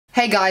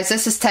Hey guys,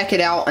 this is Tech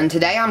It Out, and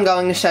today I'm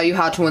going to show you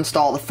how to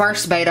install the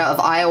first beta of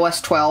iOS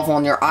 12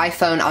 on your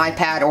iPhone,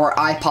 iPad, or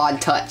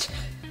iPod Touch.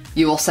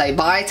 You will say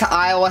bye to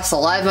iOS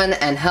 11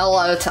 and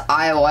hello to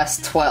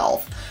iOS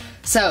 12.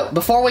 So,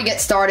 before we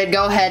get started,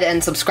 go ahead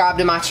and subscribe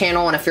to my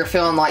channel, and if you're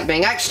feeling like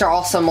being extra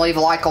awesome, leave a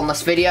like on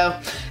this video.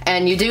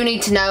 And you do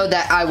need to know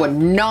that I would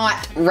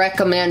not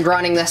recommend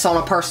running this on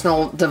a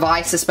personal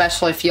device,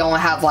 especially if you only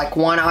have like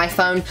one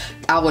iPhone.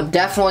 I would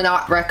definitely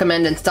not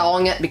recommend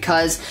installing it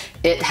because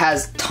it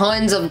has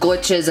tons of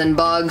glitches and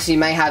bugs. You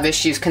may have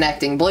issues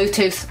connecting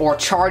Bluetooth or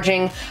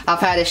charging. I've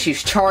had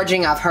issues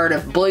charging, I've heard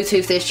of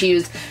Bluetooth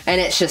issues, and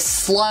it's just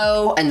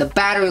slow and the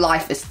battery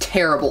life is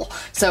terrible.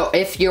 So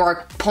if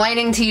you're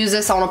planning to use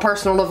this on a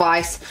personal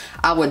device,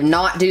 I would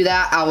not do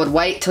that. I would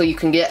wait till you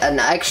can get an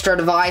extra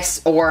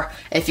device, or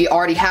if you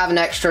already have an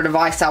extra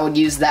device, I would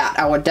use that.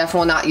 I would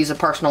definitely not use a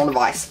personal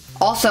device.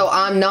 Also,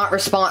 I'm not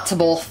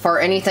responsible for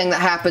anything that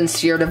happens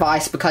to your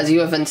device because you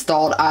have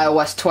installed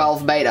iOS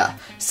 12 beta.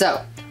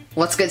 So,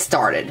 let's get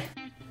started.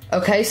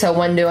 Okay, so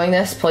when doing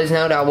this, please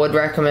note I would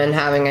recommend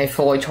having a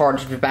fully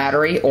charged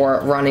battery or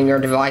running your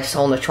device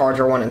on the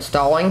charger when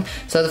installing.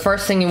 So the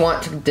first thing you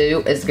want to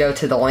do is go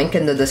to the link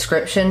in the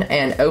description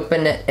and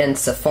open it in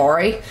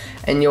Safari,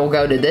 and you'll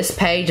go to this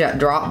page at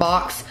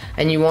Dropbox,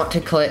 and you want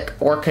to click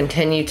or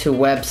continue to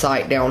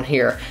website down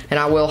here. And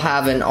I will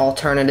have an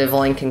alternative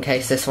link in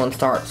case this one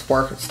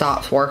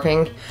stops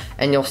working.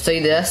 And you'll see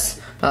this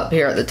up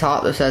here at the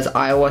top that says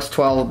iOS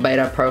 12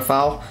 beta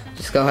profile.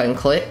 Just go ahead and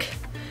click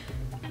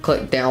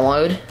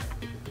download,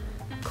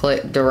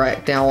 click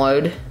direct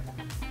download,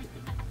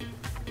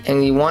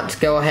 and you want to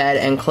go ahead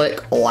and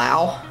click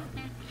allow,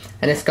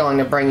 and it's going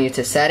to bring you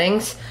to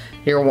settings.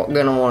 You're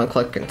going to want to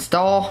click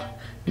install,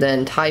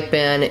 then type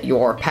in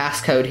your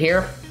passcode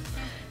here,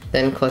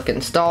 then click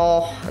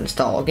install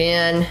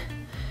again,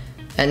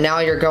 and now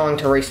you're going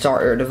to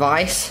restart your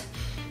device,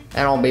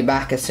 and I'll be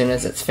back as soon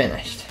as it's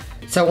finished.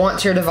 So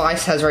once your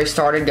device has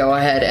restarted, go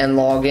ahead and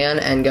log in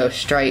and go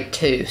straight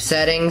to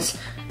settings.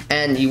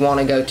 And you want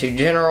to go to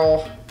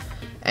General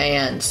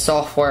and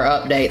Software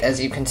Update, as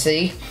you can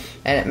see.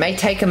 And it may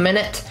take a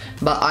minute,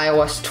 but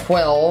iOS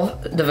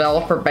 12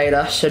 Developer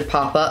Beta should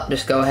pop up.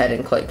 Just go ahead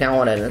and click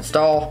download and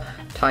install.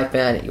 Type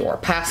in your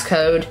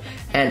passcode,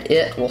 and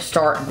it will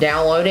start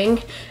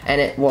downloading. And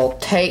it will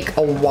take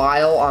a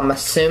while, I'm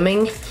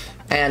assuming.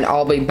 And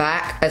I'll be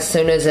back as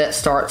soon as it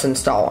starts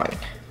installing.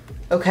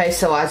 Okay,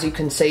 so as you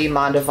can see,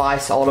 my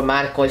device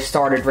automatically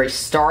started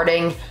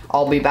restarting.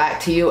 I'll be back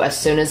to you as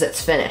soon as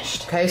it's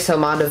finished. Okay, so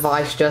my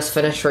device just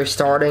finished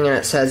restarting, and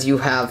it says you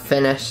have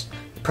finished.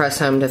 Press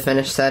home to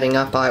finish setting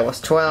up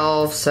iOS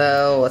 12,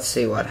 so let's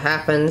see what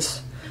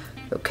happens.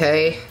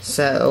 Okay,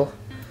 so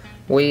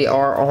we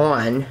are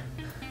on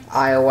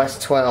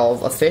iOS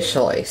 12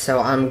 officially, so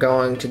I'm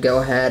going to go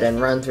ahead and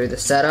run through the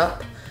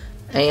setup,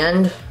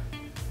 and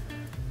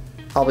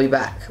I'll be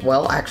back.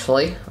 Well,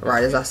 actually,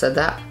 right as I said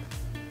that,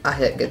 I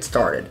hit get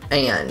started,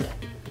 and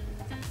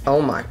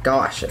oh my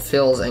gosh, it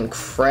feels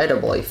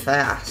incredibly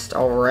fast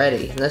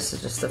already. And this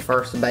is just the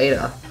first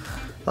beta,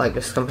 like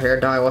just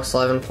compared to iOS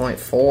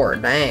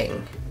 11.4.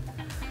 Dang,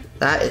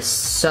 that is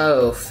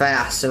so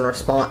fast and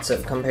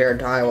responsive compared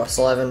to iOS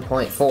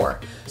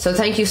 11.4. So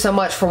thank you so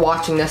much for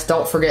watching this.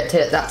 Don't forget to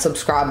hit that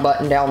subscribe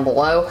button down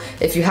below.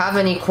 If you have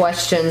any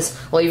questions,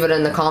 leave it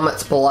in the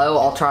comments below.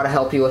 I'll try to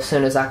help you as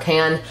soon as I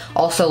can.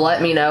 Also,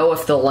 let me know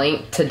if the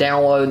link to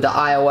download the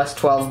iOS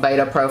 12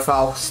 beta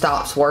profile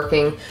stops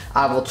working.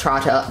 I will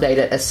try to update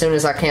it as soon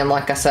as I can.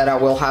 Like I said, I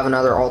will have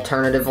another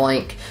alternative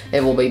link.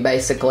 It will be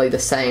basically the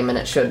same, and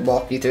it should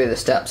walk you through the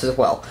steps as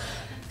well.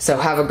 So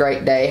have a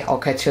great day. I'll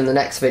catch you in the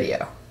next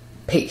video.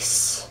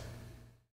 Peace.